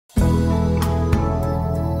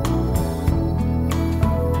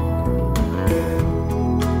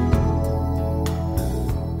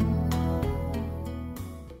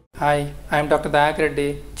Hi, I am Dr. Dayak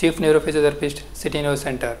Reddy, Chief Neurophysiotherapist, Citi Neuro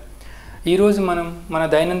Centre. ఈ రోజు మనం మన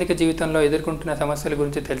దైనందిక జీవితంలో ఎదుర్కొంటున్న సమస్యల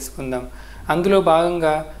గురించి తెలుసుకుందాం. అందులో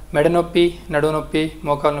భాగంగా మెడ నొప్పి, నడుము నొప్పి,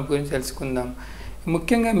 మోకాలు నొప్పి గురించి తెలుసుకుందాం.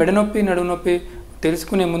 ముఖ్యంగా మెడ నొప్పి, నడుము నొప్పి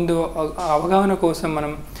తెలుసుకునే ముందు అవగాహన కోసం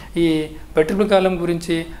మనం ఈ వెర్టిబ్రల్ కాలం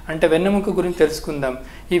గురించి అంటే వెన్నెముక గురించి తెలుసుకుందాం.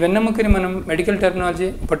 ఈ వెన్నెముకని మనం మెడికల్ టెర్మినాలజీ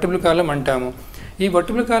వెర్టిబ్రల్ కాలం అంటాము. ఈ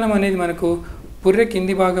వెర్టిబ్రల్ కాలం అనేది మనకు పుర్రె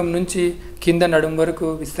కింది భాగం నుంచి కింద నడుము వరకు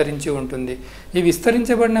విస్తరించి ఉంటుంది. ఈ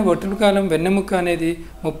విస్తరించబడిన వెర్టిబ్రల్ కాలం వెన్నెముక అనేది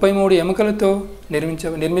 33 ఎముకలతో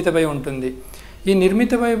నిర్మితమై ఉంటుంది. ఈ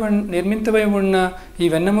నిర్మితమై ఉన్న ఈ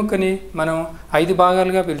వెన్నెముకని మనం 5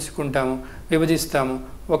 భాగాలుగా విభజిస్తాము.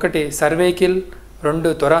 1 సర్వైకిల్,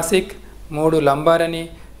 2 థొరాసిక్, 3 లంబార్ అని,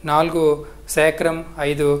 4 సేక్రమ్,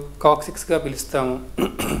 5 కాక్సిక్స్గా పిలుస్తాము.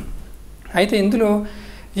 అయితే ఇందులో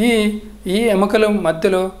ఈ ఎముకల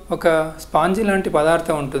మధ్యలో ఒక స్పాంజి లాంటి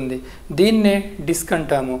పదార్థం ఉంటుంది. దీన్నే డిస్క్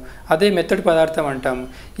అంటాము, అదే మెత్తటి పదార్థం అంటాము.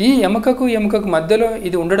 ఈ ఎముకకు మధ్యలో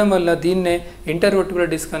ఇది ఉండడం వల్ల దీన్నే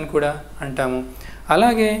ఇంటర్వర్టిబ్రల్ డిస్క్ అని కూడా అంటాము.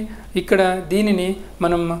 అలాగే ఇక్కడ దీనిని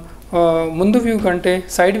మనం ముందు వ్యూ కంటే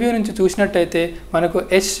సైడ్ వ్యూ నుంచి చూసినట్టయితే మనకు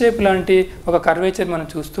ఎస్ షేప్ లాంటి ఒక కర్వేచర్ మనం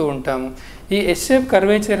చూస్తూ ఉంటాము. ఈ ఎస్ షేప్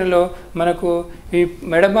కర్వేచర్లో మనకు ఈ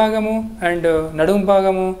మెడ భాగము అండ్ నడుము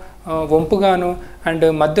భాగము వంపుగాను అండ్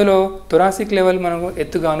మధ్యలో థొరాసిక్ లెవెల్ మనము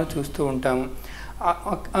ఎత్తుగాను చూస్తూ ఉంటాము.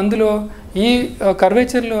 అందులో ఈ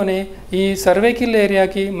కర్వేచర్లోనే ఈ సర్వైకిల్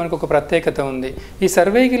ఏరియాకి మనకు ఒక ప్రత్యేకత ఉంది. ఈ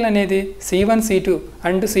సర్వైకిల్ అనేది C1, C2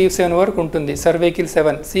 అండ్ C7 వరకు ఉంటుంది. Cervical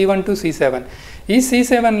 7, C1 to C7. ఈ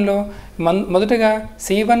C7లో మొదటగా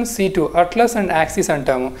C1, C2 atlas and axis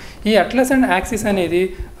అంటాము. ఈ అట్లస్ అండ్ యాక్సిస్ అనేది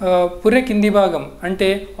పుర్రె కింది భాగం అంటే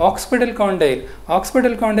ఆక్సిపిటల్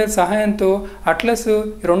కాండైల్ సహాయంతో అట్లస్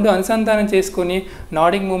 2 అనుసంధానం చేసుకొని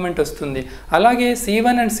నాడింగ్ మూమెంట్ వస్తుంది. అలాగే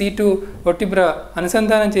C1 అండ్ C2 వర్టిబ్రా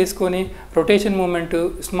అనుసంధానం చేసుకొని rotation moment,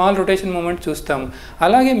 small rotation moment చూస్తాము.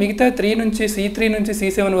 అలాగే మిగతా C3 నుంచి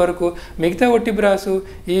C7 వరకు మిగతా వర్టిబ్రాసు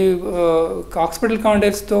ఈ ఆక్సిపిటల్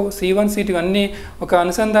కాండైల్స్తో C1, C2 అన్నీ ఒక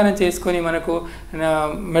అనుసంధానం చేసుకొని మనకు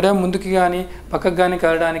మెడ ముందుకి కానీ పక్కకు కానీ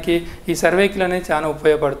కదలడానికి ఈ సర్వైకిల్ అనేది చాలా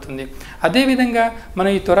ఉపయోగపడుతుంది. అదేవిధంగా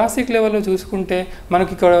మనం ఈ థొరాసిక్ లెవెల్లో చూసుకుంటే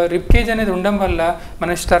మనకి ఇక్కడ రిబ్కేజ్ అనేది ఉండడం వల్ల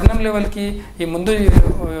మన స్టర్నమ్ లెవెల్కి ఈ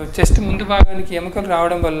చెస్ట్ ముందు భాగానికి ఎముకలు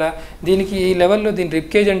రావడం వల్ల దీనికి ఈ లెవెల్లో దీన్ని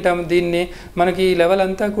రిబ్కేజ్ అంటాము. దీన్ని మనకి ఈ లెవెల్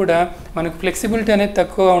అంతా కూడా మనకు ఫ్లెక్సిబిలిటీ అనేది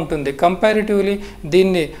తక్కువగా ఉంటుంది. కంపారిటివ్లీ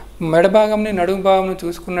దీన్ని మెడ భాగంని నడుము భాగంను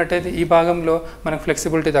చూసుకున్నట్టయితే ఈ భాగంలో మనకు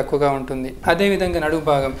ఫ్లెక్సిబిలిటీ తక్కువగా ఉంటుంది. అదేవిధంగా నడుము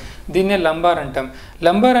భాగం దీన్నే లంబార్ అంటాం.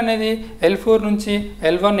 లంబార్ అనేది L4 నుంచి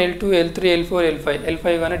L1, L2, L3, L4,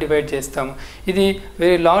 L5 అని డివైడ్ చేస్తాము. ఇది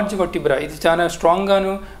వెరీ లార్జ్ వర్టిబ్రా. ఇది చాలా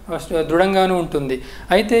స్ట్రాంగ్గాను దృఢంగాను ఉంటుంది.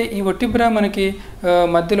 అయితే ఈ వర్టిబ్రా మనకి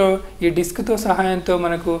మధ్యలో ఈ డిస్క్తో సహాయంతో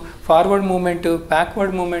మనకు forward moment,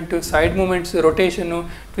 backward moment, side movements, rotation,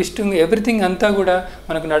 twisting everything అంతా కూడా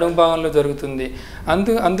మనకు నడుము భాగంలో జరుగుతుంది.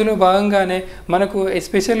 అందులో భాగంగానే మనకు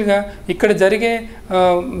ఎస్పెషల్గా ఇక్కడ జరిగే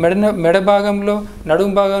మెడ భాగంలో,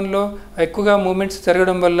 నడుము భాగంలో ఎక్కువగా మూమెంట్స్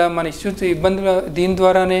జరగడం వల్ల మన ఇబ్బందులు దీని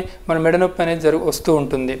ద్వారానే మన మెడ నొప్పి అనేది వస్తూ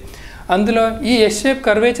ఉంటుంది. అందులో ఈ ఎస్ షేప్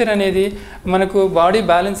కర్వేచర్ అనేది మనకు బాడీ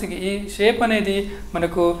బ్యాలెన్సింగ్, ఈ షేప్ అనేది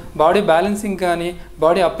మనకు బాడీ బ్యాలెన్సింగ్ కానీ,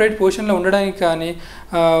 బాడీ అప్రైట్ పొజిషన్లో ఉండడానికి కానీ,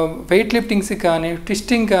 వెయిట్ లిఫ్టింగ్స్కి కానీ,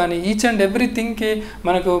 ట్విస్టింగ్ కానీ, ఈచ్ అండ్ ఎవ్రీథింగ్కి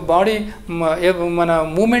మనకు బాడీ మన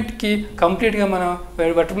మూమెంట్కి కంప్లీట్గా మన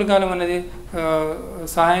వెర్టిబ్రల్ కాలం అనేది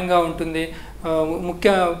సహాయంగా ఉంటుంది. ముఖ్య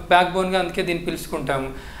బ్యాక్ బోన్గా అందుకే దీన్ని పిలుచుకుంటాము.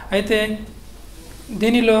 అయితే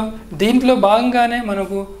దీంట్లో భాగంగానే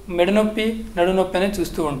మనకు మెడ నొప్పి, నడుము నొప్పి అనేది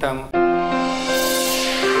చూస్తూ ఉంటాము.